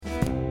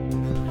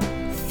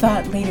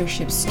Thought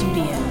Leadership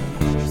Studio.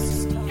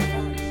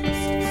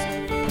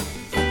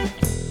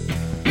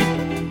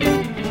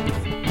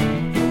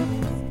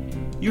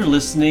 You're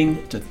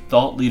listening to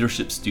Thought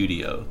Leadership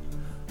Studio,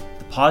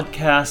 the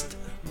podcast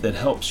that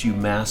helps you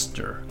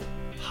master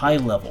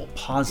high-level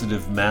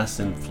positive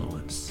mass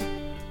influence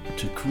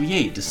to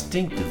create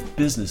distinctive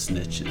business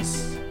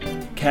niches,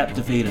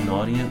 captivate an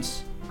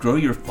audience, grow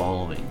your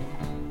following,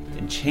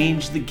 and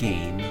change the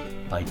game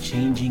by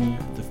changing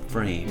the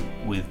frame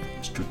with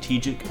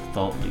strategic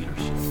thought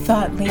leadership.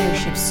 Thought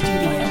Leadership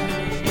Studio.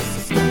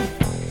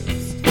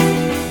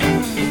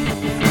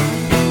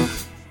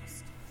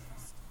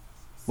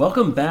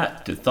 Welcome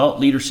back to Thought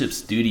Leadership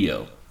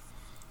Studio.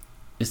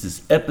 This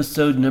is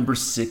episode number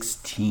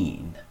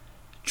 16,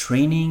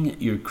 Training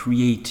Your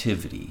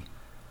Creativity,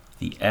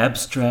 the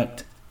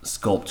Abstract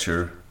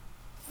Sculpture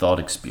Thought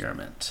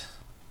Experiment.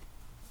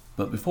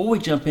 But before we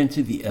jump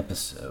into the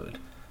episode,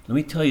 let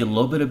me tell you a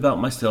little bit about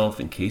myself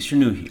in case you're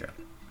new here.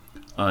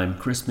 I'm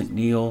Chris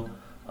McNeil.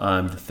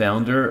 I'm the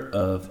founder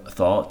of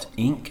Thought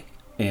Inc.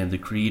 and the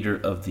creator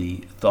of the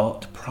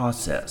Thought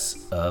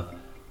Process of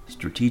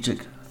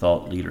Strategic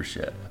Thought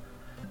Leadership.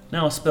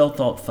 Now, I spell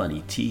thought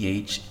funny,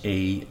 T-H-A-U-T,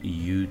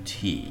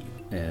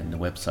 and the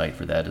website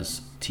for that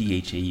is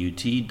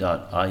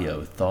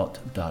THAUT.io,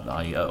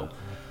 thought.io.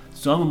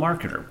 So I'm a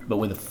marketer, but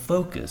with a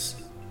focus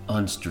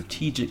on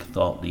strategic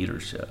thought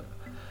leadership.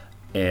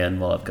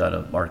 And while I've got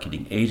a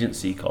marketing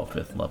agency called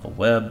Fifth Level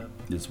Web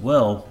as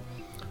well,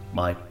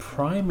 my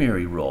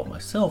primary role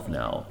myself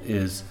now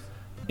is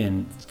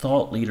in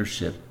thought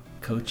leadership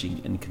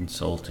coaching and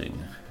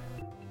consulting.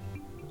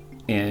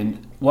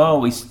 And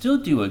while we still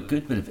do a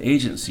good bit of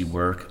agency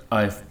work,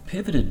 I've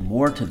pivoted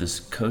more to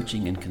this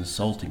coaching and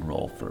consulting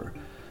role for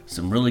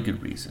some really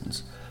good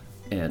reasons.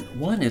 And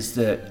one is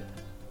that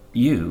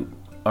you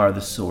are the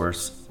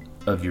source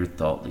of your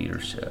thought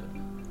leadership.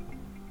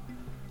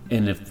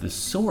 And if the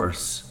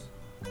source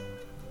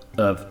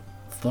of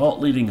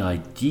thought-leading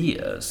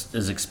ideas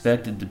is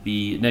expected to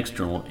be an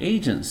external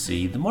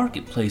agency, the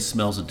marketplace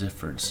smells a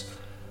difference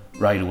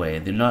right away.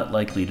 They're not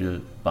likely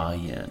to buy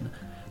in.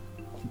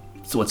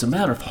 So it's a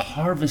matter of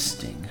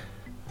harvesting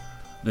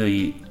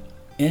the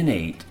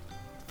innate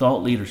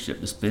thought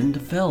leadership that's been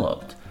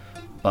developed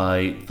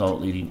by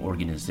thought-leading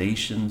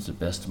organizations, the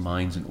best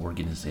minds in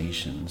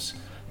organizations,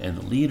 and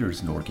the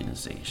leaders in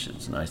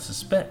organizations. And I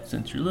suspect,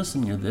 since you're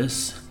listening to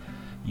this,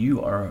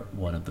 you are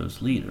one of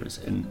those leaders.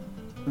 And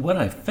what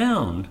I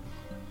found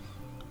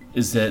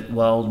is that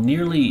while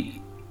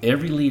nearly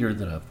every leader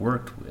that I've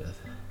worked with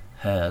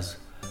has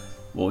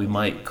what we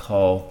might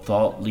call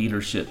thought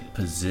leadership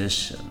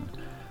position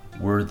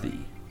worthy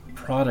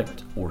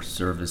product or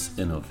service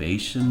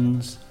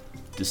innovations,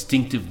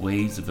 distinctive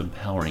ways of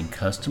empowering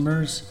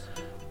customers,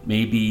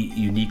 maybe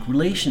unique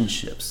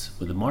relationships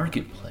with the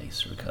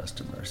marketplace or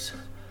customers,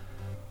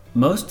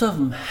 most of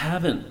them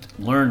haven't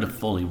learned to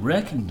fully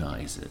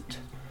recognize it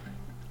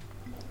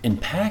and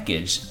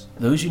package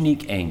those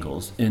unique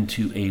angles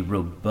into a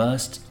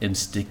robust and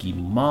sticky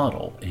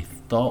model, a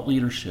thought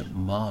leadership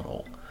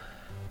model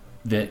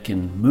that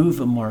can move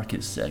a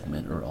market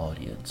segment or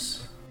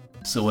audience.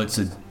 So it's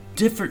a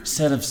different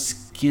set of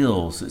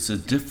skills, it's a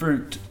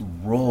different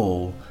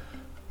role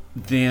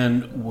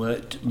than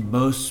what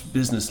most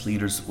business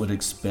leaders would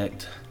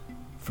expect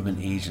from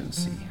an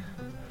agency.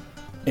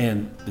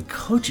 And the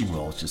coaching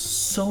role is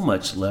just so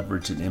much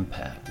leverage and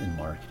impact in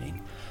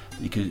marketing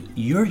because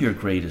you're your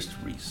greatest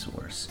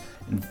resource.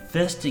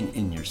 Investing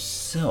in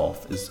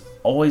yourself is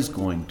always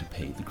going to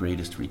pay the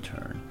greatest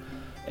return.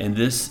 And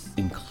this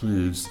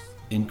includes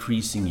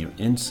increasing your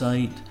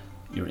insight,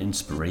 your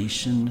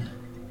inspiration,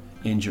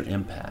 and your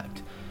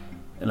impact.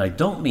 And I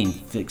don't mean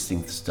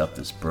fixing stuff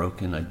that's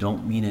broken. I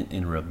don't mean it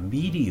in a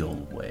remedial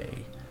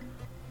way.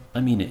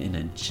 I mean it in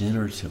a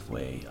generative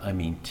way. I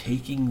mean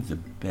taking the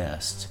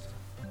best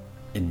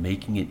and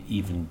making it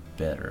even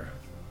better.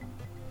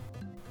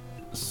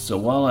 So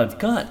while I've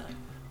got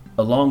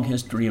a long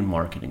history in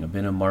marketing, I've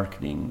been in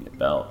marketing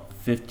about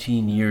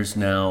 15 years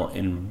now,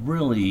 and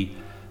really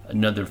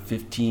another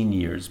 15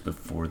 years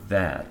before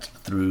that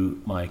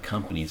through my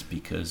companies,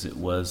 because it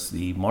was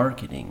the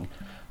marketing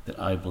that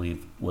I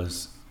believe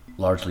was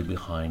largely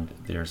behind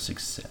their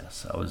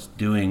success. I was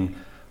doing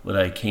what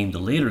I came to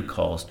later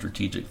call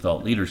strategic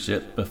thought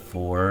leadership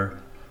before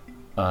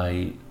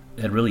I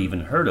had really even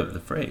heard of the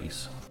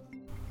phrase.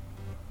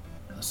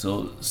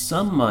 So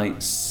some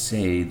might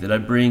say that I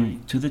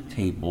bring to the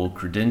table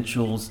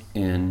credentials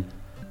in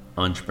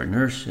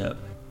entrepreneurship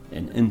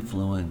and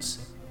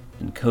influence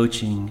and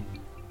coaching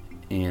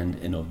and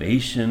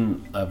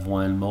innovation. I've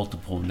won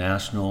multiple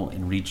national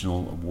and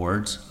regional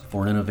awards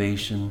for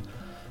innovation.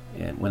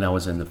 And when I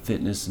was in the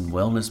fitness and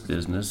wellness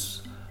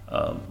business,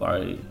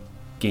 I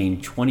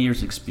gained 20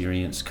 years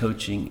experience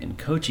coaching and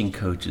coaching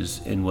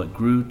coaches in what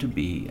grew to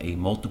be a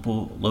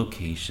multiple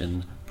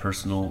location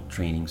personal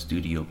training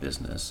studio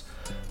business,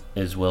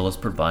 as well as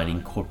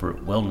providing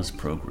corporate wellness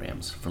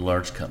programs for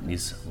large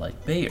companies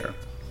like Bayer.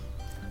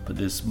 But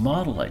this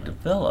model I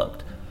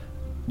developed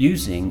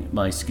using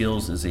my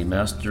skills as a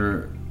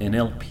master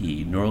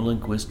NLP,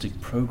 neuro-linguistic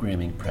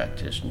programming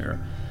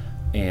practitioner,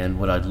 and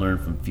what I'd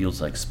learned from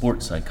fields like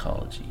sports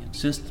psychology and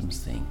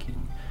systems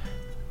thinking,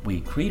 we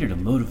created a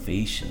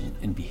motivation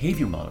and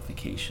behavior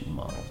modification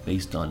model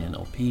based on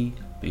NLP,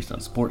 based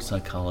on sports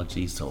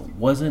psychology, so it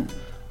wasn't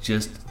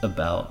just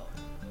about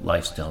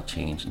lifestyle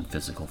change and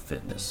physical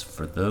fitness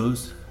for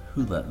those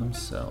who let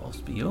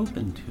themselves be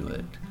open to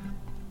it.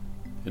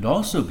 It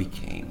also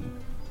became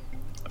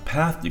a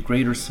path to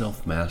greater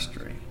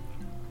self-mastery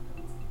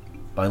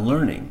by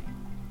learning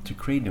to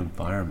create an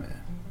environment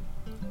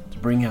to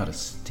bring out a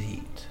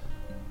state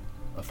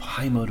of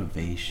high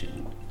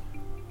motivation,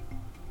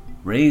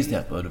 raise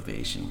that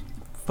motivation,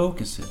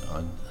 focus it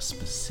on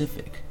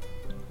specific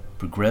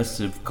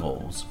progressive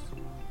goals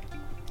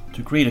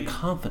to create a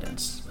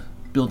confidence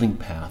building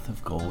path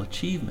of goal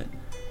achievement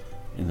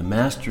in the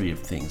mastery of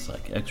things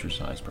like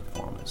exercise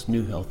performance,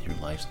 new healthier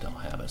lifestyle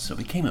habits. So it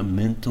became a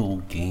mental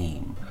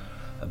game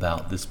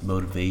about this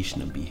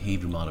motivation and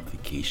behavior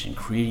modification,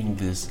 creating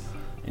this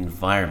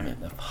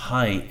environment of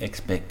high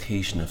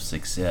expectation of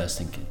success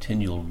and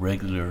continual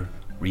regular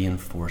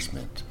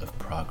reinforcement of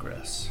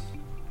progress.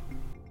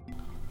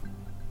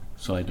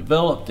 So I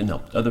developed and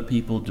helped other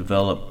people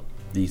develop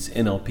these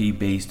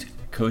NLP-based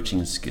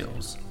coaching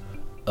skills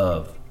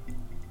of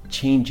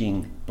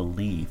changing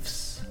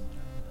beliefs,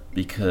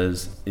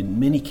 because in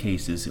many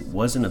cases it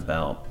wasn't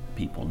about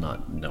people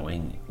not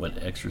knowing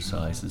what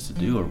exercises to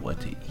do or what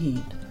to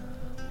eat.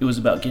 It was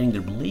about getting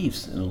their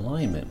beliefs in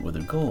alignment with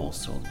their goals,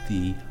 so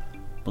they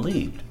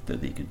believed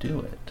that they could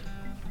do it.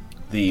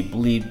 They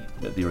believed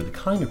that they were the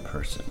kind of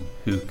person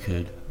who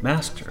could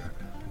master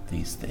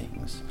these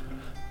things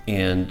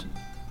and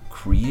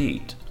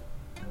create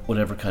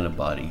whatever kind of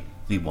body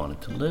they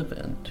wanted to live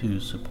in to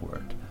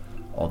support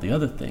all the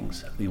other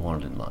things they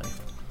wanted in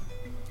life.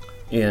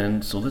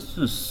 And so this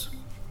is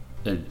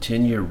a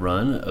 10-year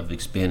run of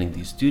expanding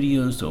these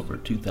studios, over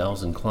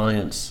 2,000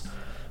 clients,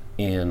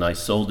 and I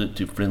sold it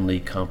to friendly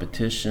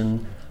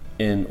competition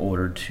in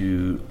order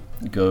to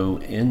go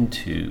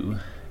into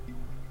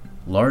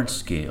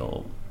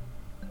large-scale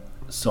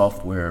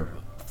software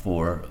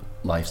for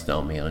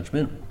lifestyle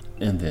management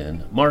and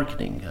then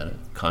marketing. Had a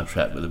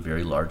contract with a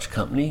very large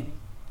company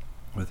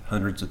with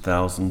hundreds of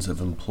thousands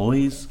of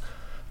employees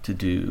to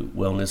do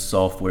wellness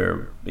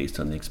software based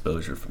on the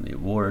exposure from the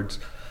awards.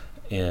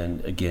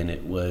 And again,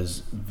 it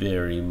was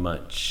very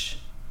much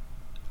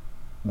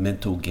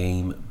mental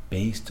game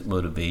based,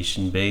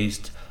 motivation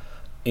based,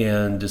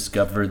 and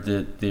discovered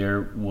that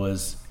there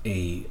was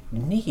a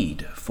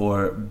need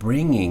for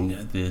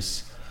bringing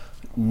this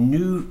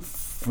new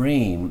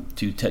frame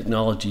to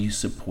technology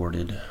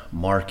supported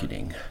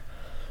marketing.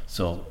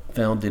 So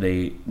founded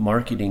a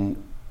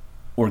marketing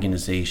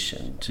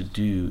organization to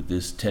do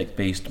this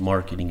tech-based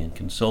marketing and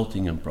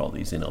consulting, and brought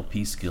these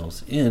NLP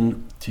skills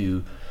in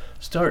to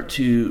start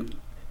to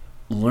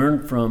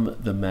learn from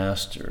the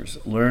masters,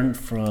 learn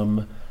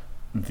from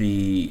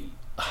the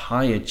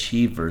high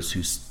achievers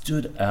who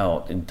stood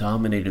out and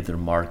dominated their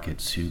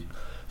markets, who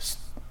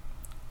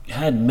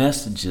had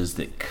messages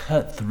that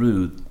cut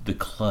through the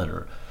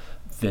clutter,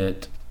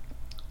 that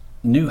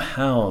knew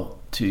how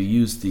to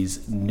use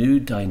these new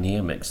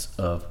dynamics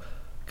of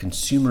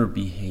consumer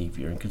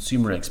behavior and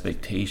consumer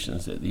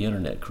expectations that the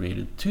internet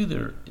created to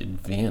their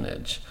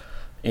advantage.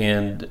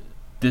 And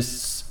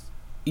this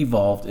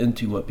evolved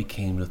into what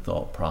became the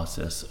thought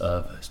process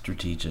of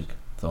strategic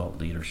thought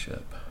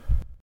leadership.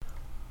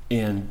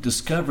 And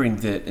discovering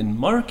that in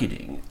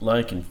marketing,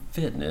 like in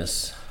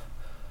fitness,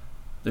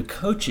 the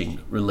coaching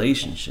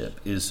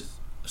relationship is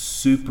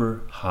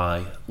super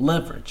high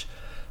leverage,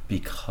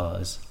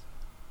 because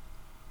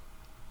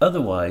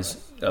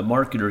otherwise, a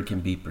marketer can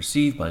be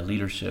perceived by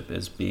leadership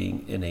as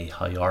being in a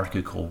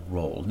hierarchical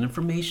role. And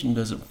information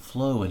doesn't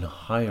flow in a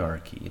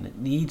hierarchy, and it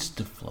needs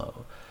to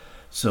flow.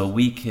 So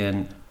we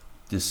can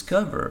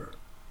discover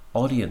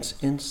audience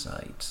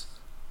insights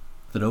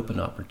that open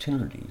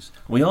opportunities.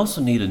 We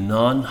also need a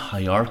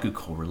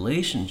non-hierarchical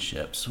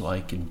relationship so I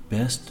can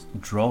best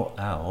draw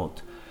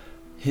out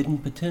hidden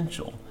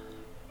potential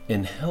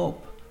and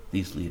help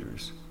these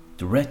leaders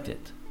direct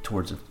it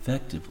towards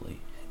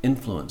effectively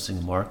influencing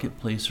a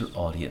marketplace or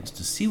audience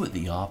to see what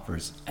they offer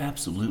is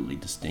absolutely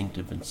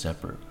distinctive and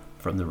separate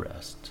from the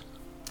rest.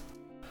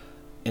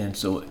 And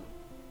so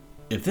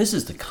if this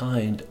is the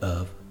kind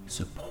of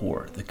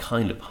support, the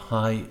kind of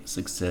high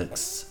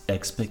success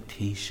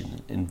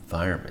expectation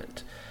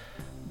environment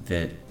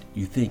that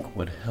you think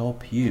would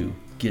help you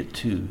get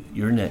to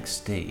your next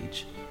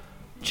stage,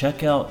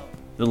 check out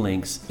the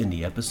links in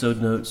the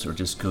episode notes or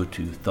just go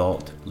to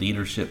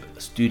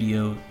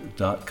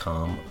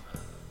thoughtleadershipstudio.com.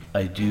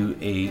 I do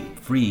a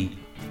free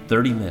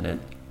 30-minute,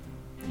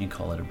 you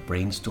call it a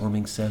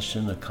brainstorming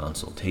session, a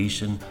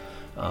consultation,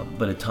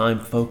 but a time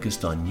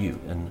focused on you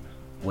and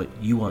what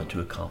you want to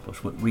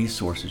accomplish, what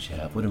resources you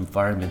have, what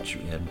environment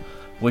you're in,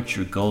 what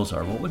your goals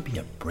are, what would be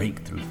a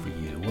breakthrough for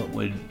you, what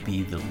would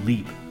be the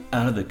leap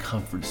out of the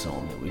comfort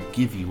zone that would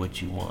give you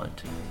what you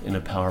want in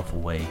a powerful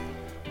way,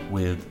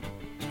 with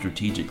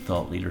strategic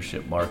thought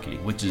leadership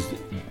marketing, which is,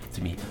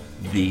 to me,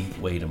 the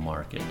way to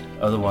market.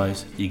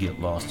 Otherwise, you get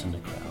lost in the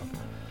crowd.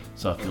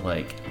 So I feel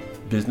like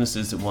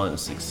businesses that want to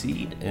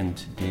succeed in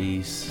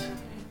today's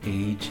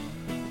age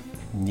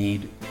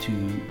need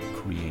to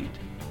create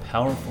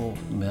powerful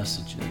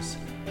messages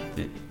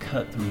that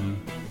cut through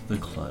the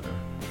clutter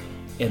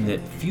and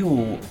that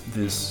fuel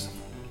this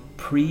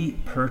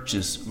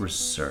pre-purchase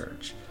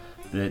research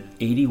that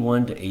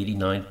 81 to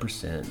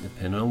 89%,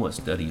 depending on what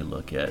study you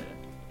look at,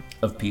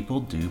 of people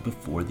do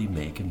before they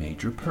make a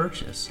major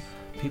purchase.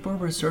 People are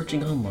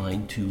researching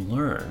online to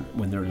learn.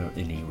 When they're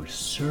in a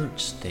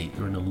research state,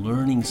 they're in a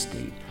learning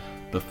state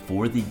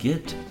before they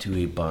get to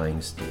a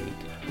buying state.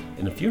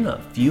 And if you're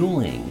not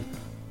fueling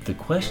the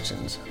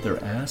questions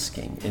they're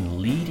asking and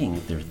leading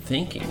their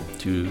thinking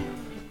to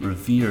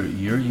revere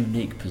your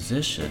unique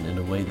position in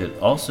a way that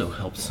also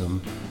helps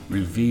them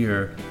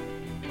revere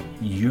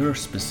your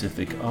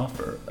specific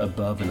offer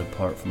above and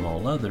apart from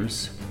all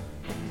others,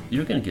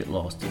 you're going to get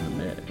lost in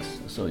the mix.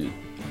 So you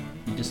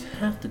just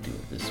have to do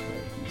it this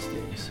way these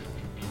days.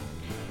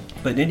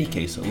 But in any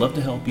case, I'd love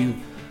to help you.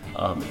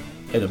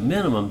 At a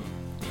minimum,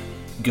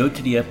 go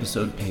to the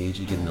episode page,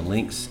 again, the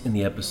links in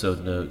the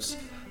episode notes,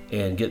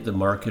 and get the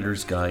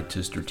Marketer's Guide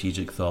to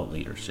Strategic Thought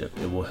Leadership.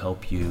 It will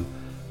help you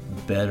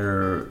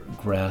better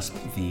grasp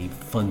the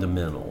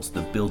fundamentals,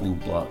 the building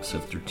blocks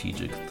of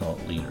strategic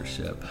thought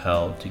leadership,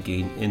 how to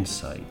gain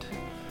insight,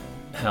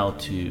 how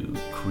to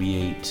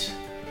create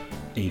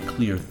a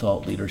clear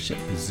thought leadership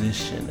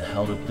position,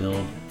 how to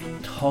build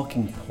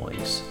talking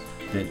points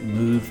that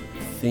move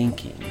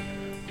thinking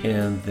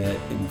and that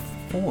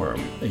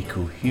inform a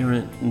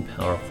coherent and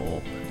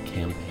powerful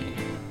campaign.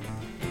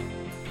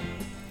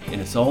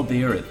 And it's all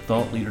there at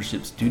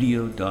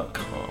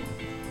thoughtleadershipstudio.com.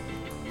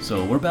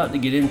 So we're about to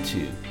get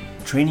into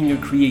training your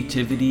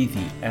creativity,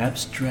 the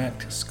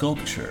abstract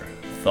sculpture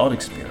thought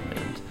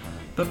experiment.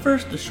 But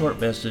first, a short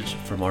message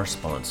from our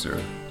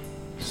sponsor,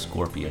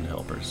 Scorpion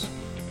Helpers.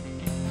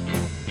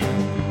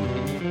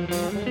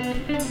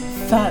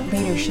 Thought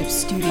Leadership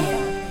Studio.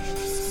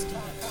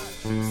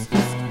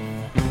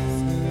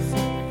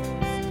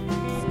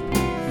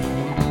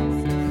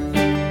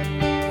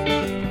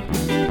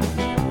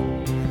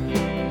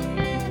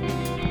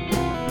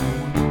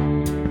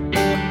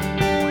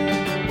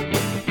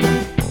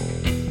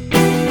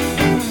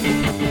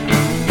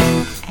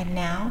 And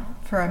now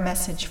for a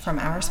message from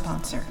our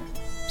sponsor,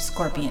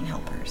 Scorpion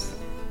Helpers.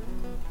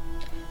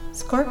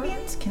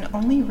 Scorpions can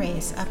only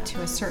race up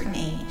to a certain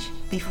age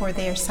before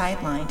they are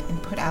sidelined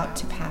and put out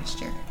to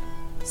pasture,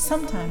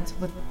 sometimes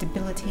with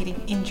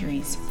debilitating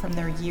injuries from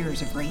their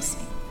years of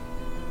racing.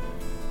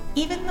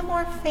 Even the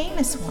more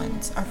famous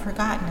ones are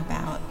forgotten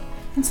about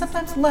and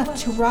sometimes left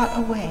to rot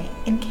away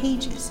in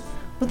cages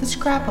with a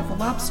scrap of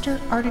lobster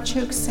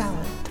artichoke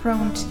salad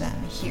thrown to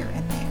them here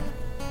and there.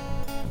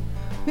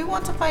 We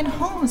want to find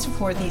homes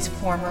for these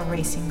former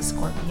racing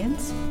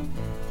scorpions.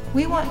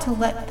 We want to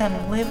let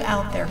them live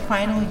out their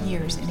final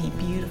years in a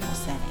beautiful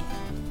setting.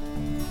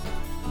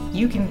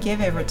 You can give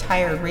a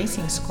retired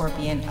racing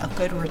scorpion a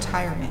good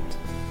retirement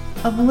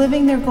of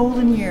living their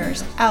golden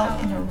years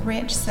out in a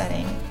ranch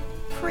setting,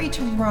 free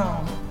to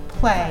roam,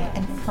 play,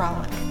 and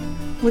frolic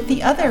with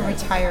the other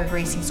retired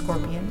racing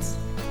scorpions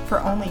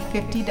for only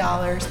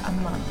 $50 a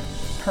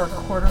month per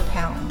quarter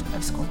pound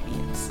of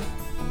scorpions.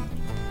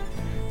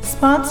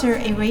 Sponsor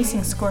a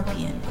racing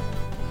scorpion.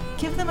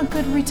 Give them a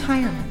good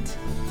retirement.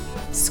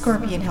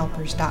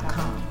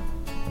 ScorpionHelpers.com.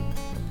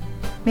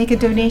 Make a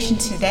donation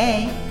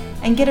today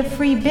and get a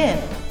free bib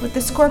with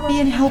the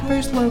Scorpion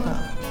Helpers logo,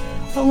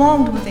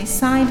 along with a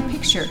signed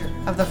picture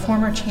of the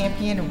former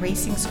champion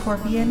racing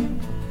scorpion,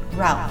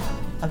 Ralph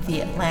of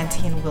the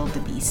Atlantean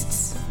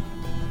Wildebeests.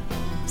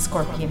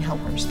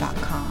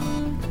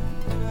 ScorpionHelpers.com.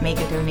 Make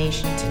a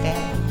donation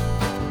today.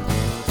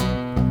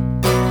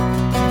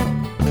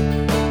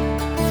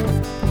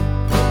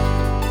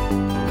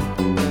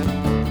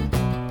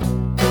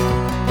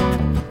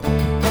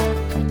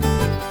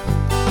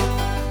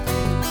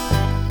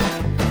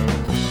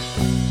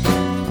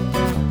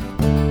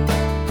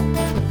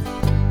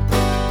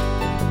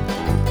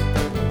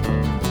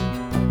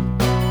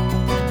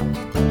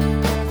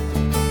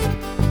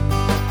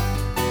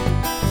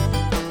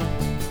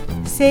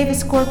 Save a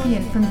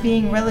scorpion from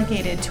being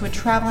relegated to a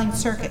traveling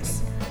circus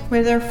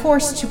where they're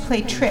forced to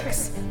play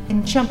tricks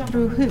and jump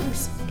through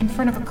hoops in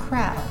front of a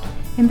crowd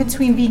in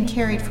between being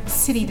carried from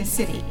city to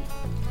city,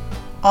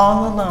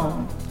 all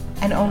alone,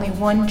 and only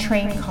one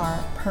train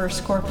car per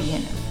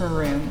scorpion for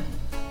room.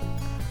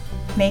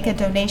 Make a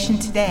donation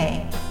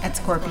today at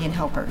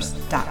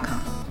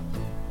ScorpionHelpers.com.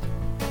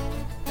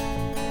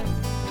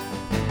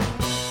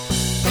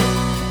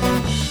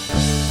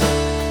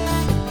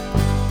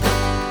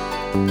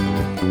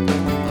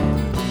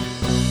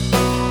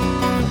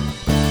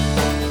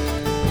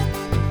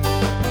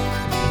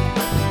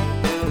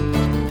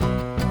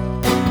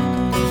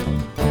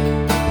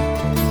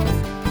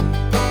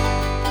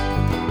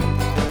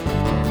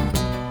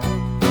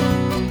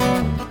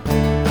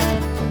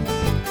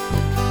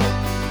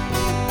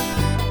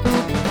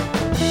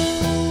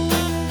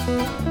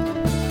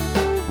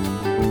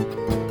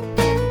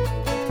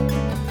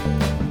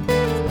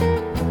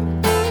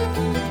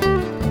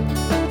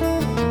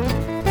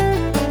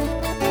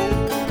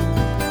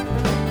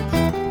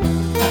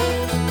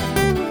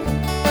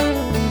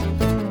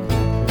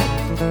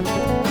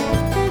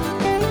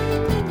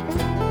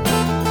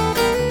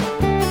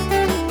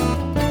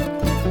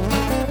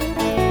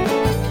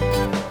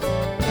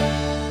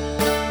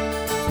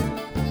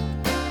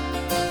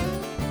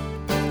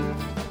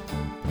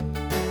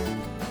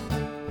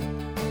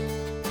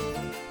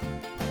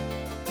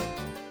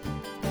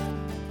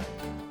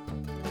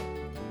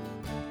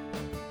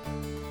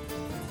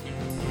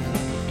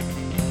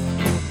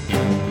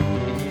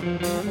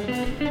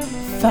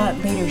 Thought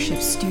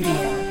Leadership Studio.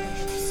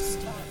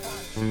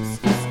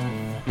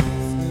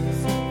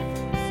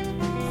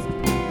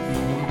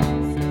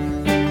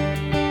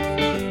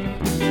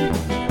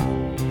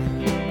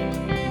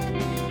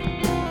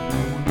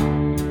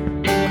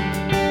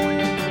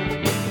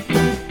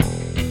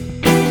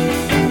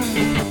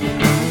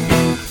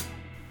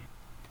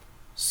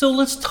 So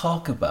let's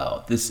talk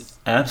about this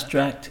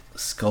abstract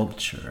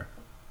sculpture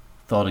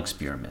thought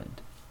experiment,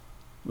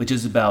 which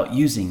is about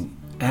using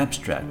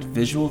abstract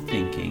visual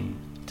thinking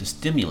to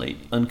stimulate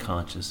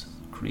unconscious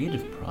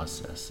creative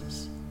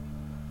processes.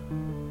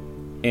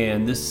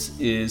 And this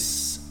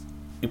is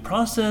a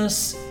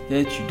process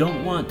that you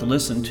don't want to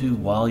listen to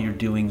while you're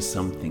doing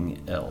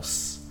something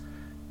else.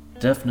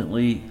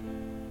 Definitely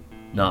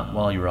not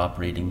while you're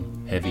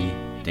operating heavy,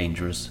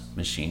 dangerous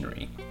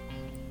machinery.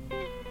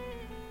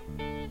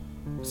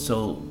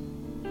 So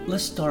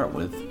let's start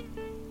with,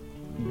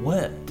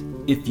 what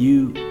if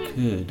you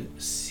could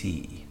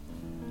see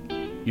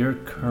your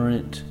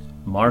current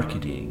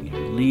marketing,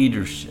 your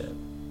leadership,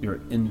 your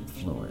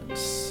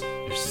influence,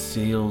 your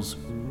sales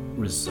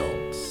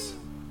results,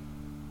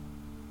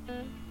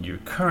 your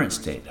current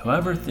state,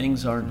 however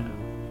things are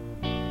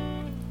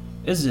now,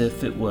 as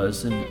if it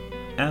was an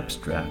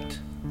abstract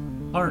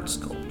art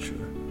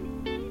sculpture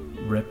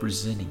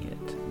representing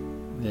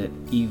it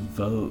that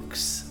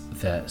evokes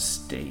that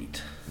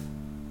state?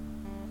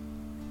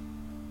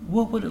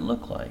 What would it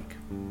look like?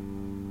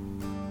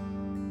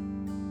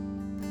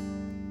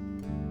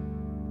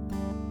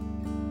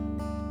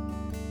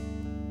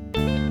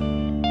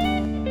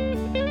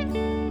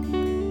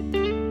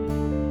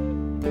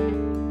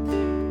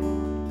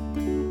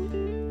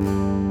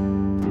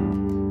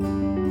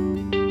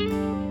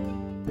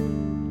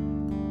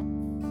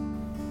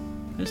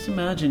 Just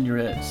imagine you're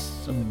at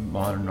some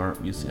modern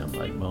art museum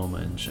like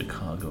MoMA in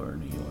Chicago or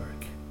New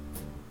York.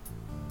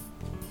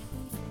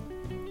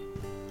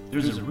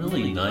 There's a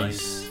really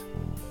nice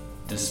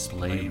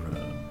display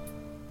room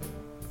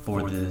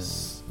for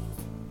this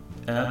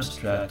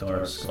abstract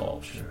art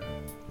sculpture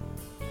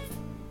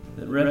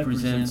that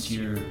represents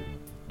your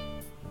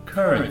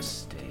current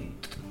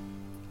state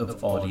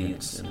of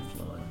audience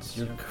influence,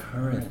 your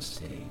current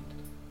state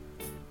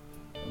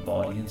of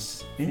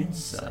audience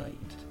insight,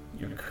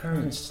 your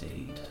current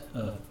state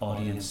of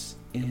audience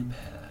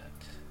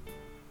impact.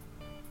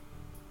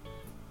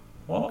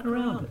 Walk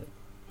around it.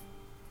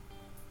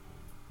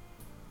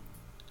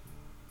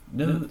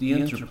 Note the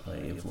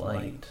interplay of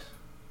light.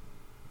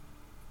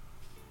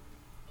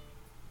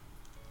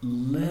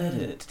 Let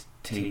it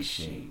take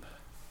shape.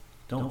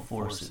 Don't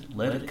force it.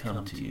 Let it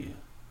come to you.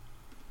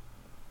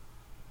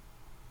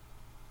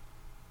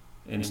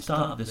 And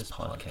stop this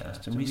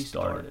podcast and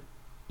restart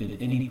it at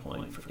any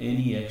point for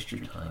any extra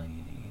time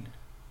you need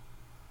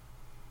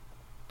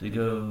to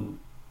go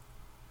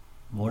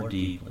more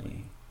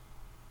deeply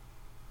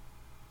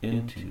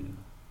into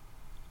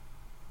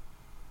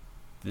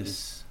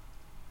this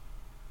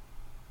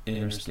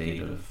inner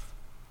state of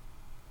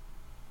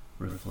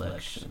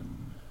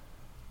reflection.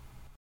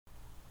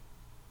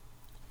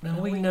 Now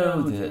we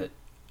know that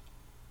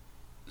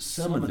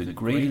some of the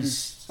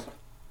greatest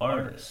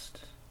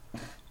artists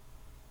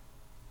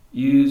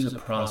use a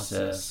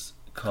process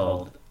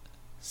called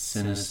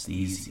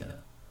synesthesia,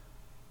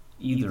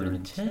 either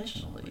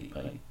intentionally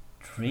by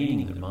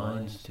training their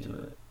minds to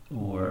it,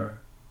 or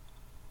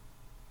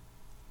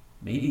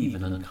maybe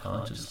even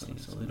unconsciously,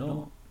 so they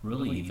don't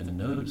really even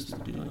notice they're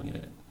doing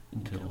it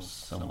until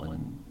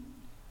someone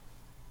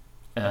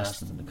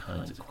asks them the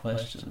kinds of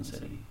questions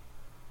that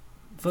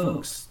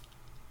evokes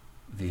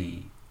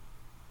the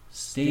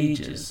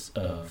stages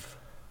of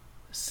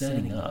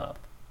setting up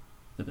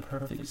the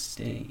perfect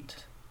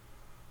state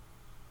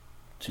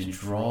to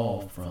draw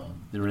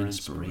from their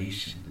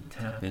inspiration, to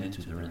tap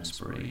into their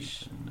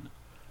inspiration,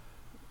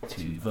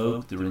 to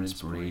evoke their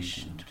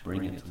inspiration, to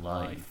bring it to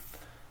life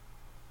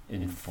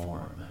in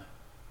form.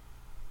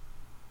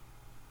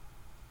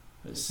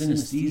 But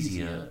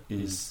synesthesia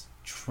is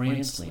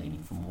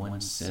translating from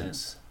one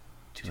sense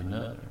to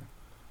another.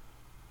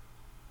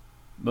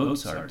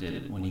 Mozart did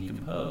it when he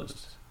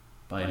composed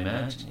by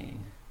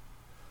imagining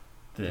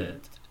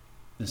that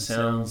the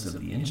sounds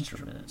of the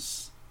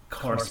instruments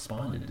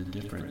corresponded to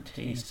different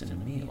tastes in a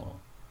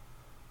meal.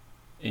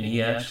 And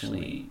he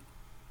actually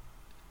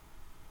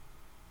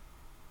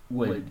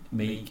would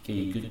make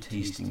a good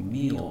tasting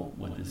meal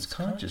with his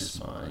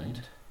conscious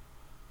mind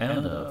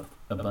out of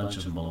a bunch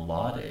of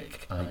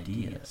melodic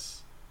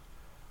ideas,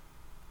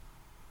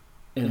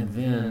 and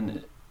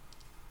then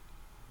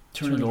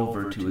turn it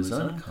over to his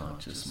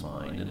unconscious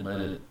mind and let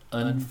it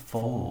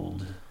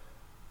unfold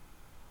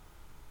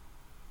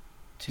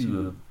to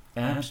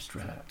an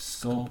abstract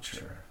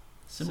sculpture,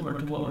 similar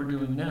to what we're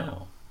doing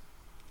now.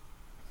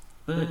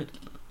 But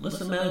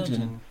let's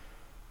imagine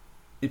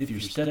if you're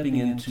stepping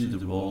into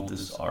the role of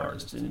this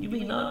artist, and you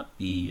may not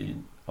be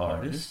an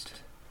artist,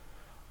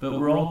 but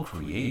we're all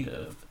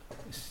creative.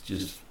 It's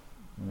just,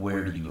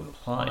 where do you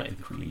apply the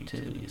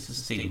creativity? It's a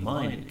state of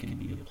mind that can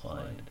be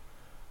applied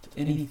to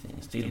anything,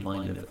 a state of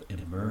mind of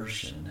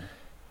immersion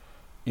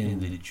in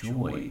the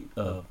joy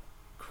of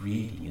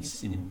creating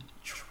is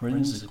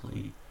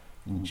intrinsically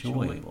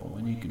enjoyable,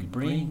 when you can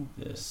bring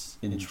this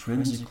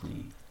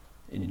intrinsically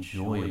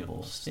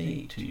enjoyable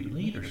state to your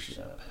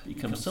leadership, it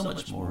becomes so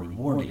much more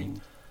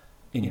rewarding,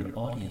 and your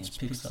audience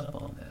picks up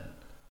on that.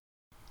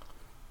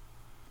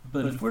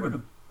 But if you were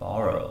to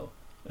borrow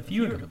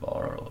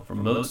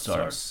from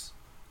Mozart's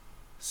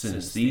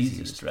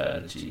synesthesia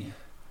strategy,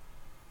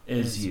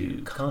 as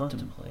you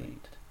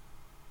contemplate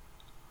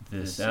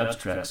this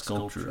abstract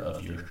sculpture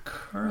of your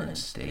current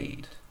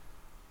state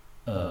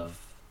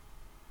of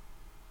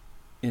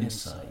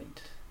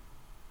insight,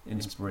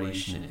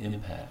 inspiration, and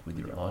impact with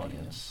your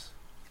audience,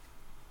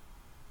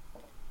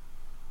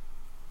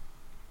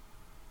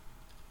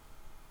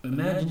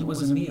 imagine it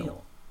was a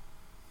meal.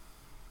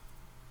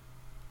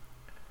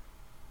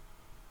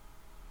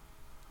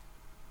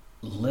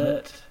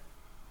 Let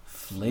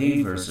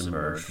flavors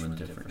emerge from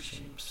different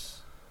shapes.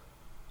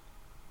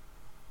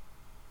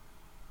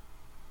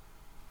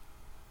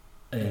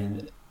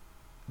 And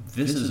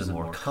this is a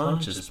more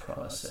conscious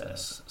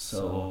process,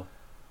 so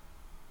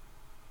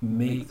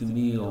make the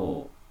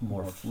meal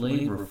more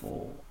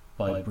flavorful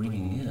by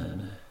bringing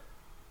in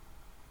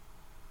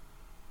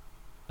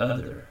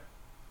other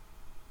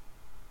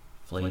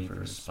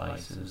flavors,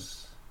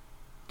 spices,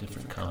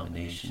 different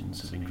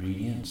combinations of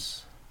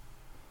ingredients.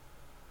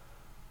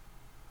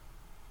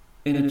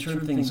 And to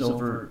turn things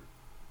over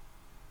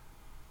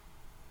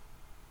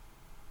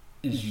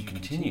as you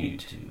continue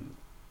to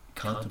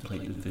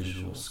contemplate the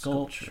visual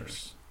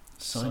sculptures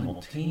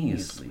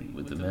simultaneously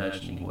with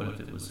imagining what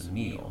if it was a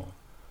meal.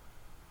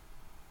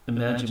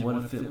 Imagine what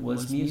if it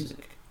was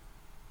music.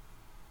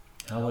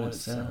 How would it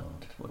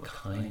sound? What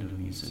kind of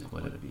music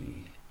would it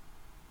be?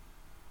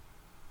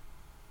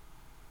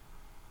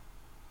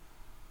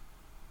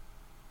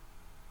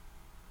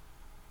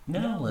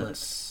 Now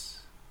let's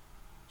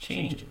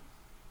change it.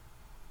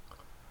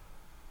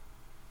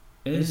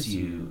 As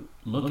you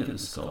look at the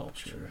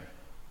sculpture,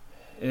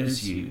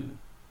 as you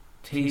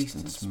taste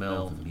and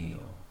smell the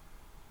meal,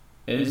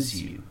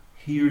 as you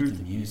hear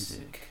the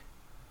music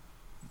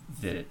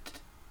that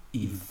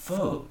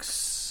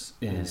evokes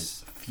and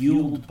is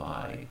fueled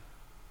by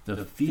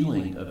the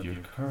feeling of your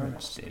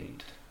current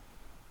state,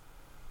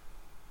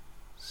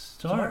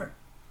 start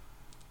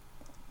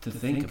to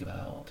think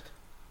about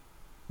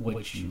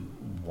what you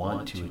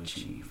want to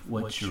achieve,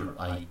 what's your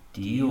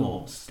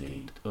ideal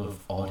state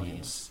of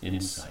audience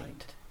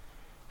insight.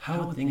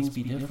 How would things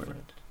be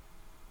different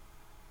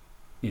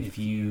if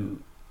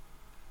you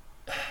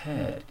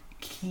had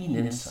keen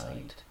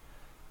insight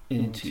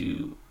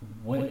into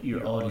what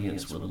your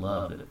audience would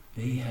love that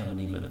they haven't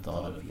even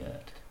thought of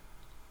yet?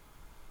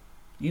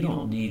 You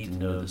don't need to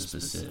know the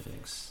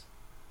specifics.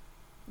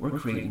 We're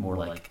creating more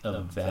like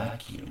a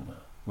vacuum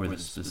where the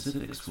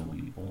specifics will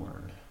be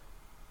born.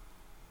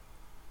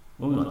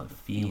 What we want the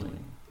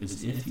feeling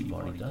is if you've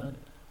already done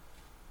it.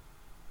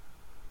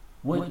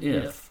 What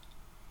if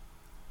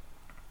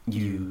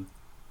you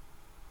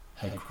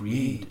had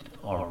created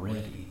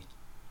already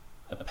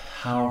a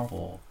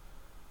powerful,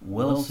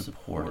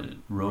 well-supported,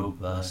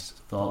 robust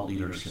thought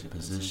leadership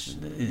position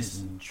that is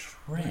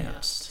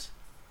entranced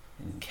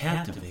and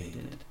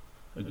captivated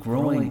a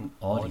growing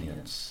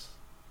audience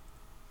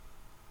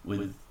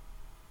with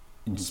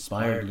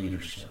inspired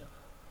leadership?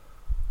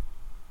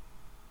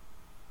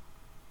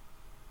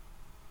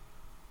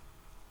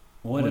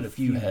 What if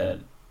you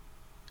had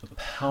a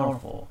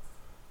powerful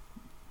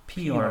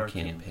PR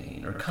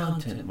campaign or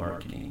content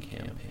marketing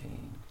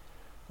campaign,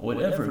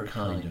 whatever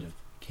kind of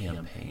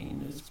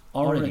campaign is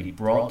already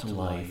brought to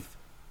life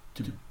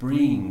to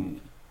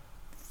bring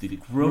the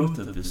growth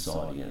of this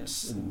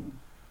audience and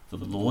the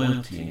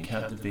loyalty and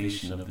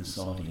captivation of this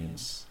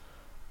audience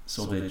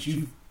so that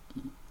you've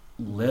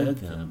led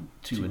them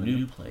to a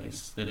new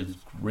place that has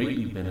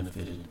greatly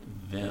benefited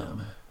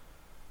them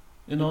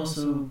and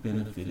also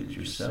benefited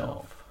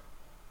yourself,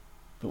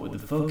 but with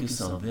the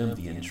focus on them,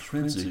 the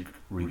intrinsic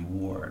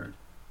reward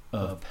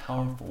of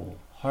powerful,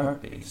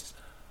 heart-based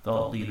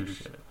thought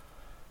leadership.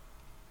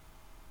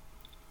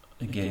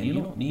 Again, you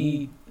don't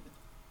need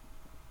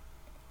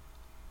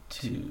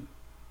to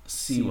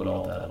see what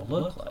all that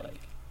will look like.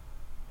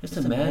 Just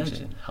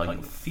imagine how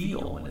you'll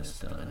feel when it's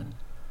done.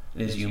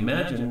 And as you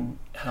imagine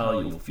how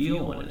you'll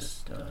feel when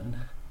it's done,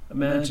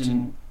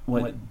 imagine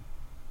what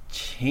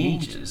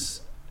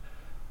changes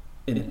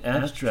in an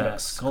abstract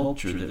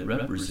sculpture that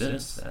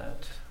represents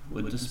that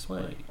would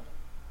display.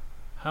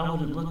 How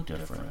would it look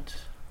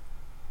different?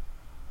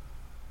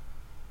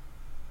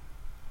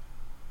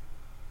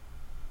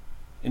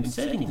 And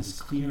setting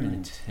this clear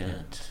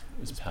intent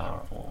is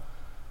powerful.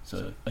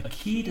 So a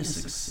key to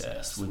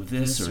success with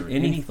this or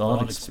any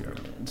thought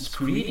experiment is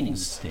creating a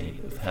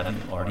state of having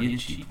already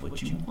achieved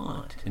what you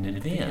want in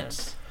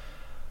advance.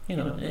 And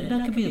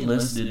that can be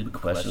elicited with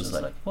questions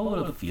like, what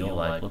would it feel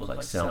like, look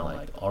like, sound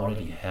like,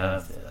 already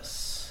have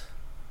this?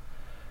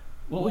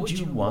 What would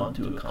you want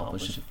to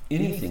accomplish if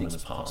anything was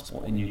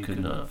possible and you could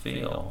not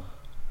fail?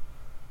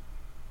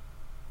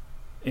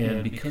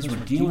 And because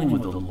we're dealing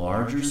with a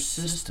larger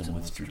system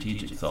with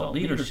strategic thought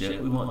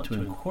leadership, we want to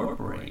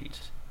incorporate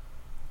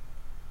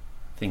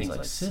things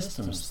like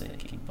systems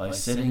thinking by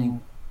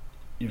setting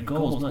your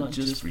goals not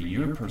just for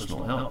your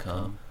personal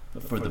outcome,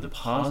 but for the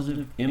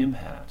positive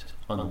impact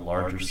on the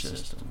larger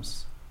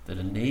systems that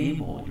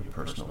enable your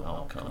personal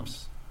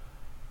outcomes.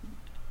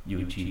 You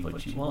achieve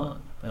what you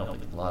want by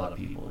helping a lot of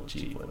people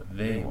achieve what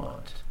they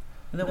want.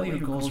 And that way your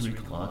goals are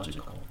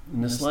ecological.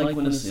 And it's like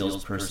when a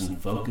salesperson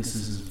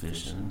focuses his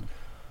vision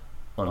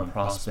on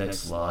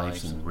prospects'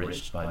 lives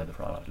enriched by the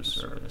product or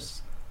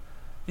service.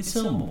 They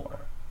sell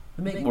more,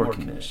 they make more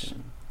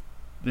commission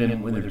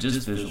than when they're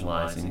just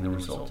visualizing the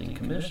resulting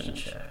commission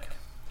check.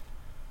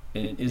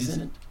 And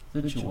isn't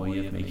the joy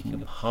of making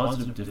a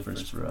positive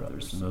difference for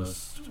others the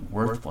most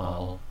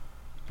worthwhile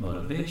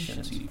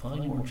motivation? So you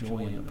find more joy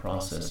in the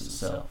process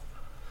itself.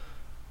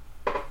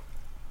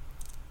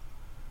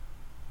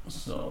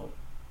 So,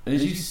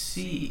 as you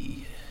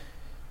see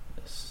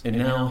this, and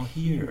now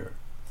hear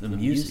the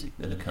music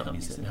that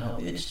accompanies it and how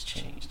it's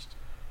changed,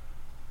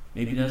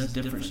 maybe it has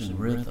a difference in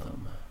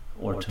rhythm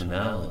or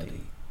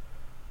tonality,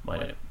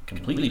 might have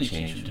completely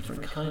changed to a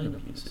different kind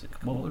of music.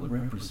 What would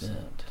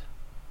represent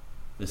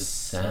the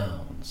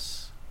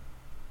sounds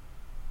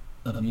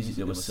of music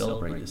that would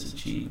celebrate this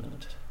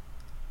achievement?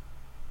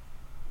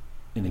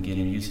 And again,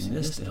 you're using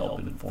this to help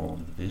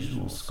inform the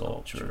visual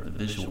sculpture, the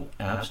visual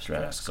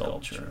abstract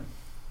sculpture.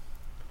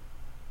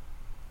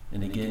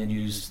 And again,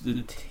 use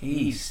the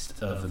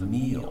taste of the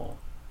meal.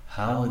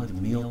 How would the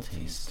meal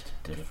taste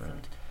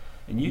different?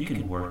 And you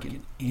can work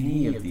in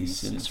any of these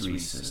sensory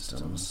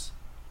systems.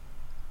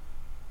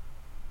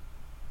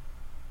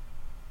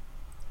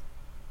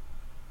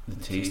 The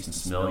taste and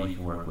smell you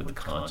can work with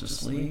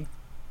consciously.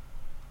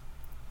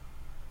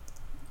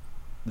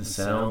 The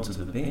sounds of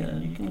the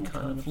band you can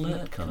kind of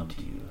let come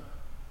to you.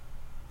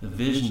 The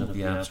vision of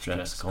the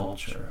abstract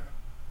sculpture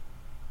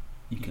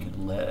you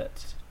can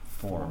let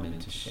form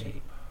into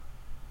shape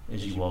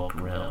as you walk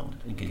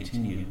around and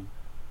continue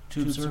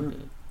to observe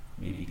it,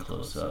 maybe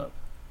close up,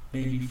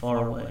 maybe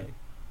far away,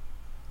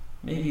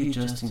 maybe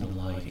adjusting the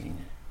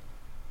lighting,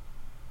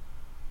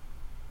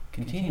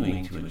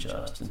 continuing to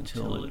adjust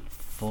until it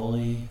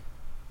fully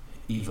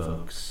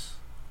evokes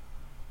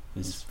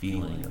this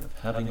feeling of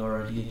having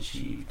already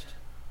achieved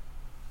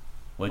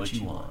what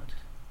you want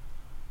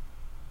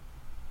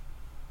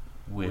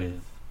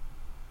with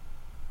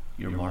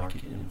your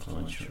market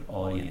influence, your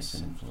audience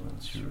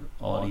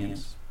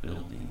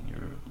building,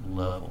 your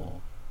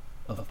level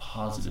of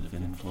positive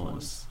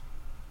influence,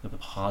 the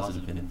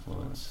positive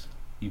influence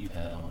you've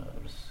had on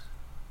others.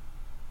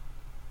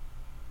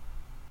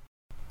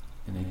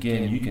 And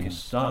again, you can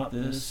stop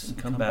this and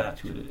come back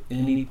to it at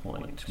any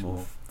point to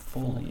more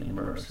fully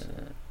immerse in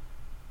it.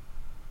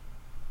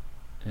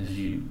 As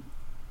you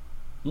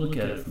look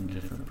at it from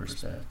different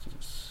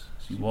perspectives,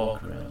 as you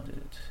walk around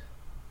it,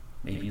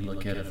 maybe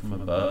look at it from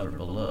above or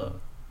below.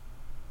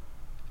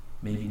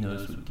 Maybe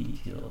notice what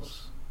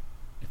details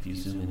if you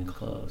zoom in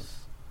close.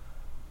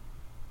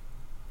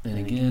 And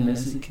again,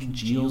 as it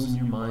congeals in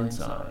your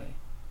mind's eye,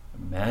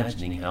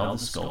 imagining how the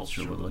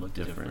sculpture would look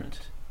different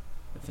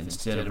if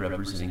instead of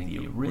representing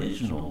the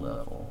original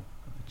level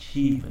of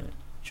achievement,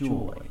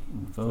 joy,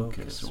 and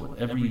focus, or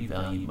whatever you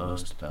value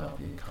most about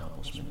the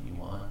accomplishment you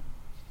want,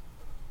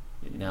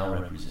 it now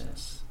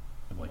represents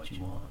what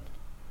you want.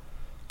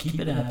 Keep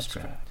it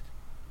abstract,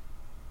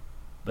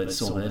 but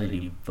so that it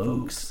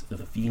evokes the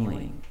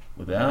feeling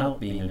without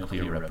being a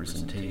clear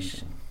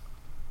representation.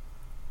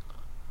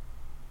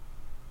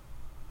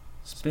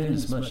 Spend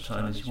as much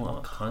time as you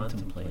want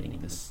contemplating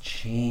this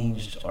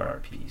changed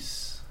art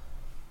piece.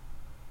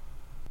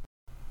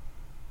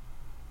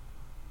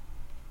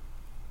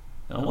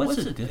 Now,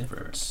 what's the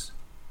difference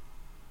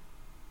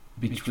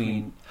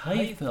between how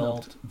you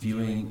felt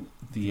viewing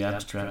the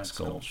abstract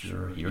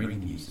sculpture, hearing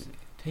the music,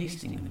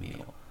 tasting the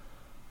meal,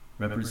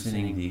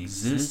 representing the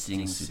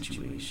existing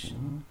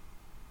situation,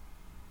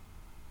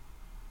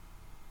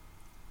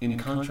 in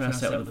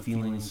contrast that with the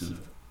feelings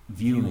of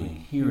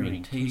viewing,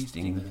 hearing,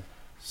 tasting the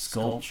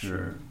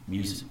sculpture,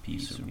 music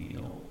piece, or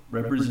meal,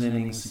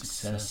 representing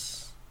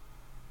success?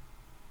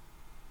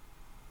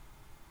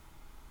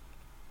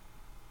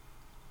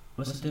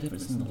 What's the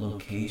difference in the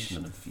location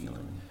of the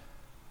feeling?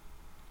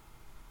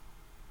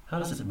 How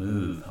does it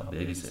move? How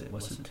big is it?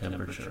 What's the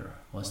temperature?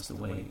 What's the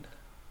weight?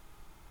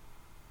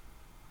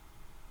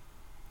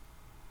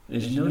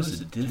 As you notice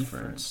the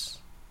difference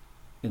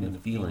in the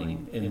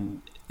feeling,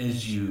 and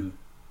as you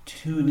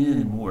tune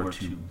in more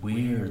to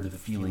where the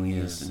feeling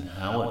is and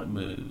how it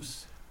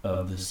moves,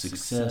 of the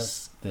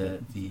success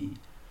that the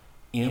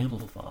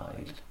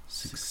amplified,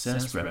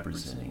 success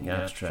representing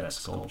abstract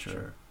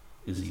sculpture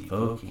is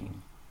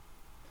evoking,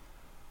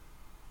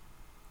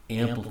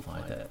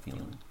 amplify that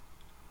feeling,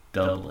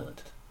 double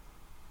it,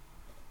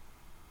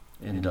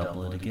 and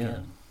double it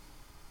again.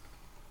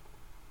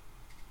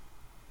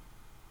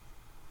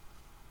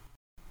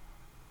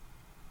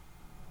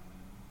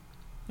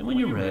 And when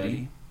you're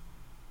ready,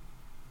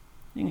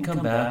 you can come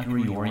back and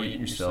reorient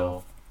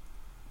yourself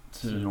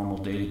to the normal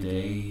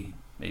day-to-day.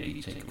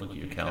 Maybe take a look at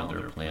your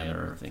calendar or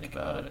planner, think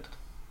about it.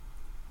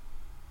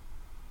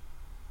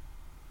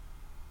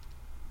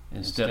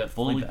 And step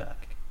fully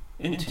back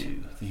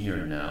into the here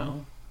and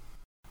now.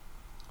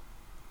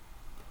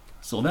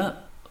 So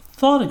that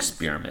thought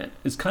experiment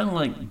is kind of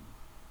like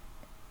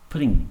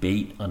putting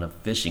bait on a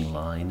fishing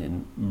line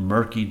in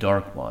murky,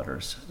 dark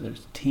waters. They're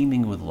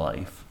teeming with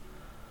life.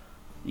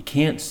 You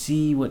can't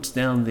see what's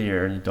down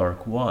there in the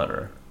dark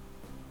water.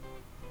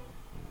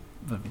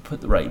 But if you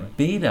put the right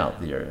bait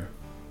out there,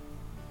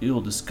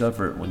 you'll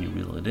discover it when you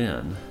reel it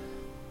in.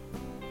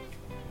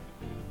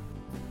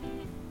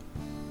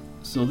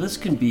 So this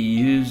can be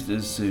used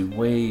as a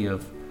way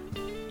of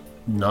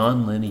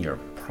non-linear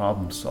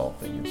problem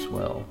solving as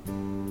well.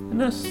 And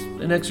that's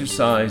an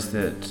exercise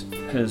that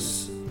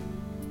has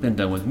been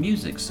done with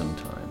music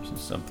sometimes.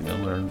 It's something I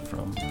learned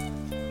from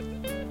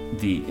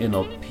the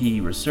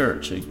NLP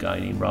research a guy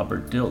named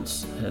Robert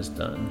Dilts has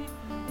done.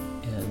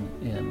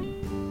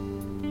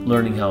 And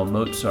learning how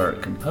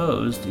Mozart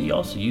composed, he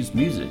also used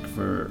music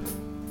for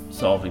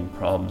solving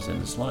problems in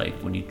his life.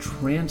 When you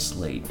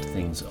translate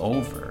things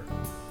over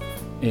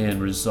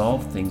and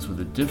resolve things with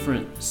a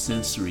different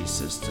sensory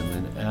system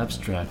in an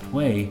abstract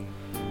way,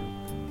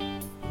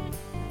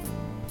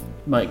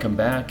 might come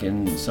back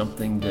in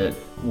something that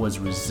was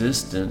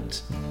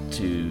resistant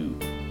to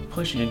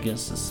pushing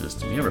against the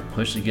system. You ever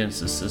push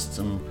against the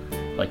system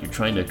like you're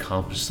trying to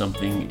accomplish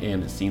something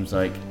and it seems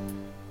like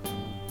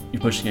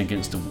you're pushing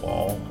against a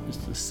wall? It's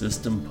the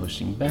system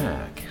pushing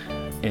back.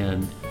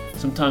 And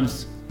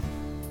sometimes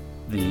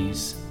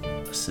these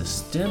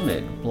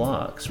systemic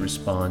blocks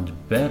respond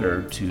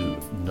better to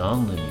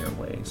nonlinear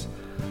ways.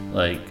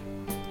 Like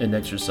an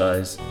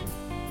exercise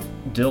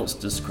Dilts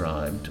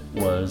described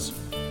was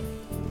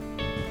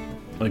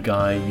a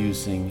guy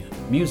using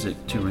music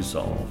to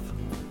resolve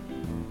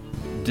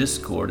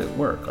discord at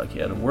work. Like he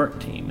had a work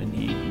team and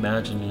he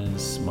imagined in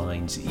his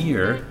mind's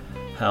ear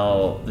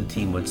how the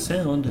team would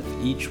sound if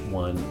each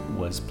one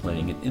was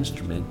playing an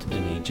instrument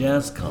in a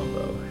jazz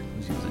combo.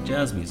 He was a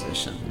jazz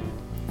musician.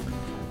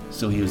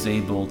 So he was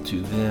able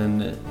to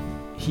then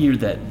hear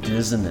that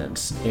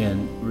dissonance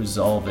and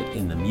resolve it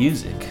in the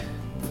music.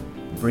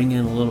 Bring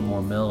in a little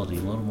more melody,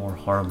 a little more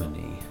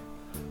harmony.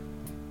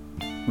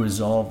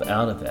 Resolve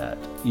out of that.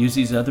 Use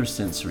these other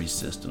sensory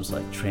systems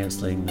like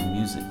translating the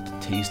music to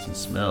taste and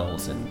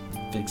smells and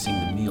fixing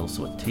the meal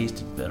so it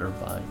tasted better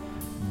by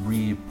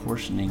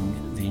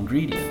reapportioning the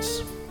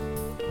ingredients.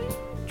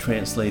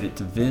 Translate it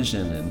to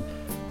vision and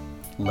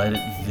let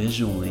it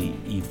visually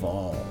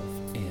evolve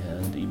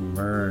and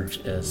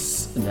emerge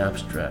as an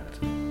abstract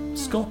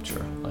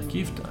sculpture like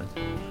you've done.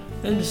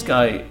 And this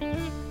guy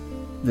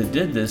that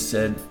did this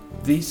said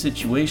these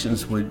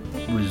situations would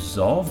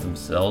resolve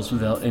themselves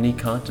without any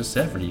conscious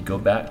effort. You go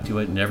back to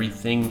it and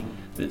everything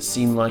that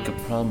seemed like a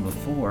problem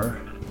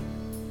before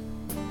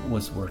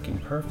was working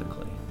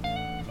perfectly.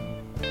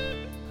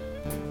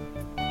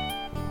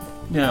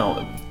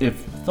 Now, if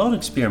thought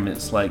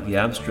experiments like the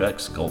abstract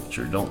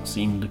sculpture don't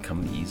seem to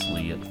come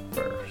easily at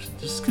first,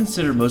 just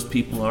consider most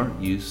people aren't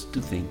used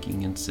to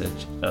thinking in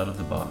such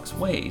out-of-the-box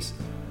ways.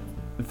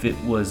 If it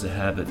was a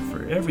habit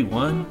for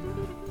everyone,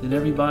 then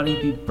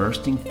everybody'd be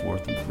bursting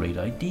forth with great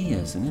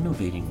ideas and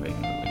innovating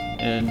regularly.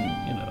 And,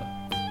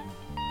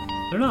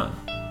 they're not.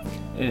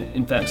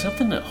 In fact,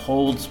 something that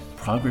holds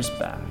progress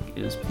back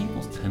is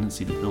people's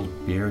tendency to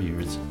build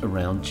barriers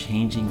around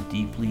changing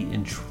deeply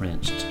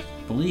entrenched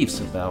beliefs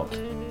about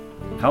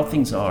how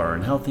things are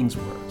and how things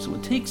work. So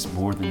it takes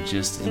more than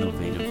just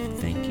innovative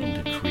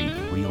thinking to create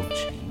real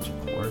change,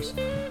 of course.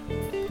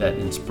 That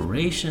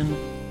inspiration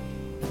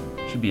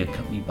should be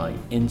accompanied by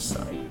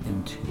insight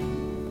into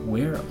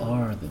where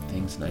are the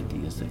things and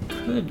ideas that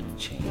could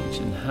change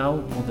and how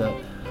will that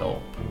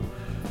help?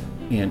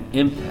 And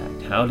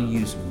impact, how to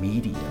use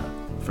media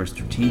for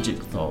strategic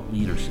thought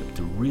leadership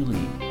to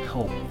really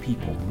help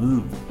people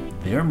move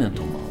their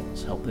mental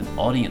models, help an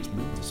audience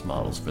move these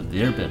models for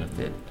their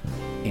benefit,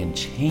 and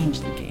change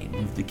the game,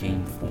 move the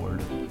game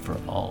forward for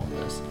all of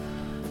us.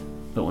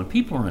 But when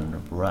people are in a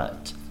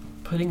rut,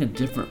 putting a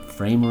different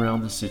frame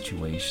around the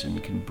situation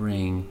can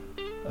bring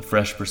a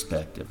fresh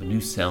perspective, a new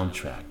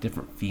soundtrack,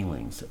 different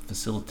feelings that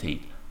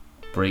facilitate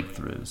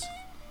breakthroughs.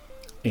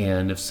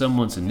 And if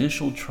someone's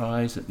initial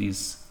tries at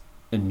these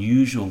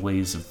unusual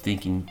ways of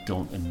thinking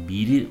don't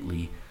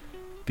immediately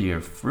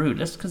bear fruit,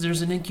 that's because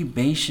there's an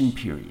incubation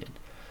period.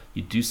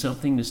 You do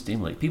something to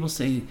stimulate. People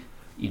say,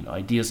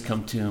 ideas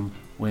come to them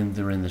when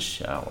they're in the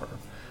shower.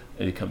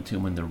 They come to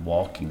them when they're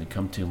walking. They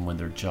come to them when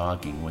they're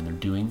jogging, when they're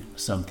doing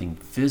something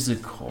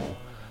physical,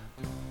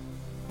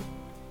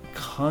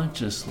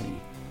 consciously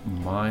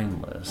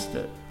mindless,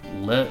 that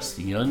lets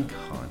the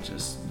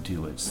unconscious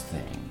do its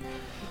thing.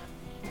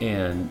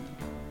 And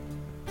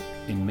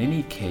in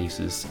many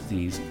cases,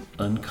 these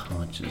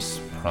unconscious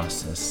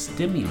process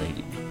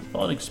stimulating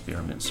thought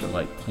experiments are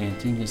like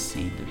planting a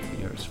seed that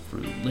bears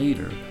fruit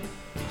later.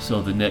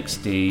 So the next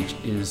stage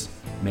is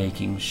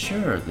making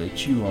sure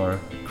that you are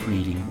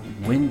creating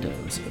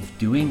windows of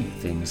doing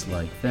things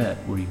like that,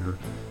 where you're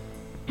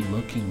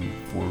looking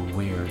for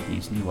where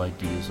these new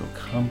ideas will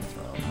come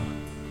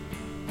from.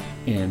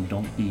 And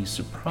don't be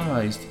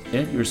surprised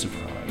at your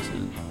surprise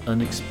and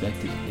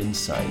unexpected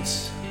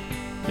insights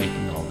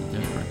making all the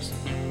difference.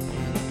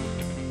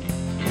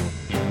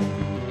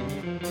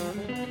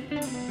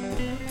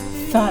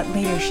 Thought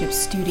Leadership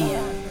Studio.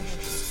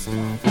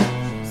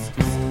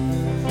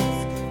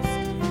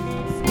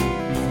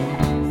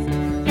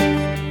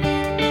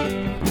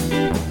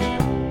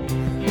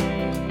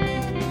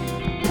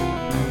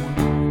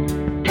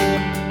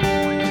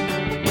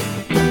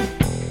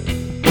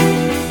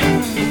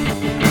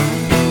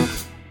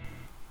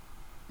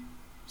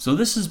 So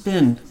this has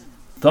been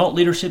Thought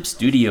Leadership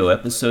Studio,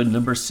 episode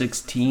number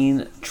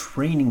 16,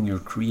 Training Your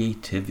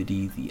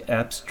Creativity, the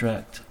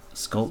Abstract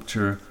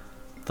Sculpture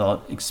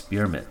Thought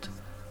Experiment.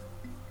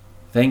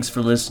 Thanks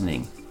for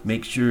listening.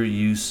 Make sure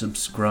you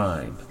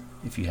subscribe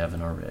if you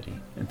haven't already,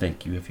 and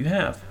thank you if you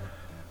have.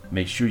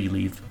 Make sure you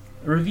leave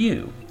a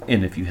review,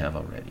 and if you have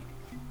already,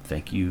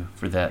 thank you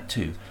for that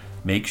too.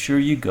 Make sure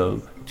you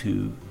go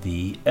to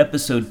the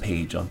episode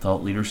page on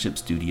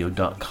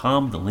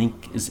thoughtleadershipstudio.com. The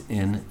link is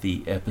in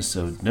the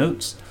episode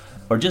notes.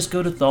 Or just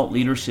go to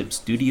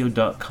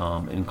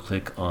thoughtleadershipstudio.com and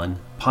click on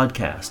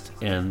podcast,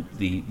 and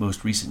the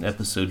most recent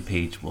episode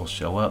page will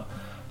show up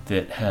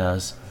that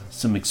has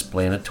some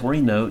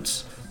explanatory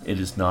notes. It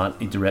is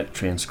not a direct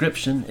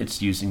transcription.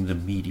 It's using the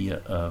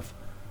media of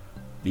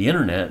the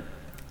internet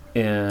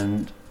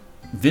and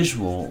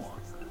visual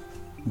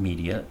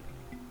media,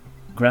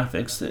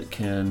 graphics that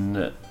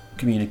can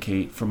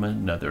communicate from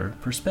another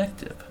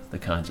perspective, the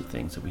kinds of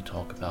things that we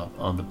talk about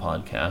on the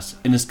podcast.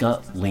 And it's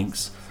got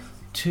links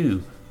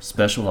to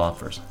special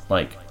offers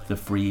like the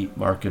free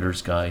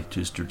Marketer's Guide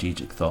to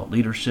Strategic Thought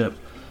Leadership.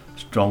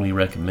 Strongly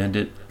recommend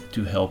it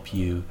to help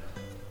you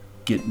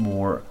get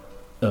more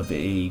of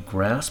a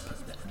grasp,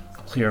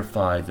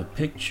 clarify the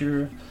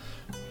picture,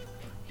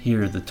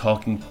 hear the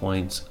talking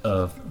points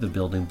of the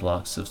building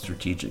blocks of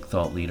strategic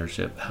thought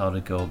leadership, how to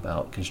go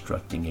about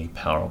constructing a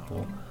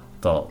powerful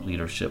thought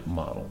leadership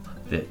model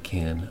that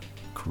can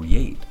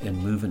create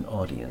and move an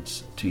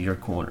audience to your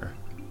corner.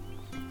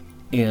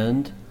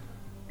 And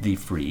the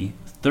free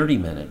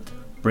 30-minute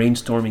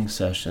brainstorming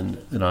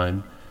session that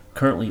I'm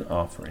currently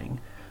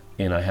offering.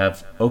 And I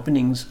have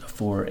openings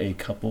for a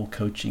couple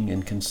coaching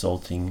and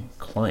consulting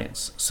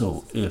clients.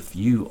 So if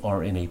you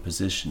are in a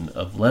position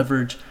of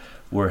leverage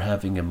where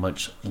having a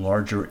much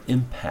larger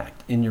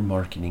impact in your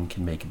marketing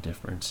can make a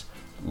difference,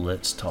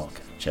 let's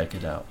talk. Check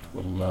it out.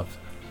 We'd love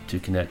to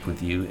connect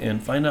with you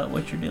and find out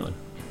what you're doing.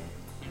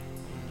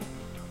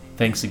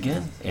 Thanks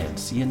again, and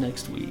see you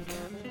next week.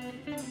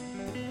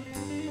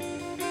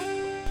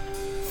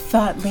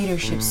 Thought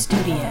Leadership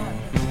Studio.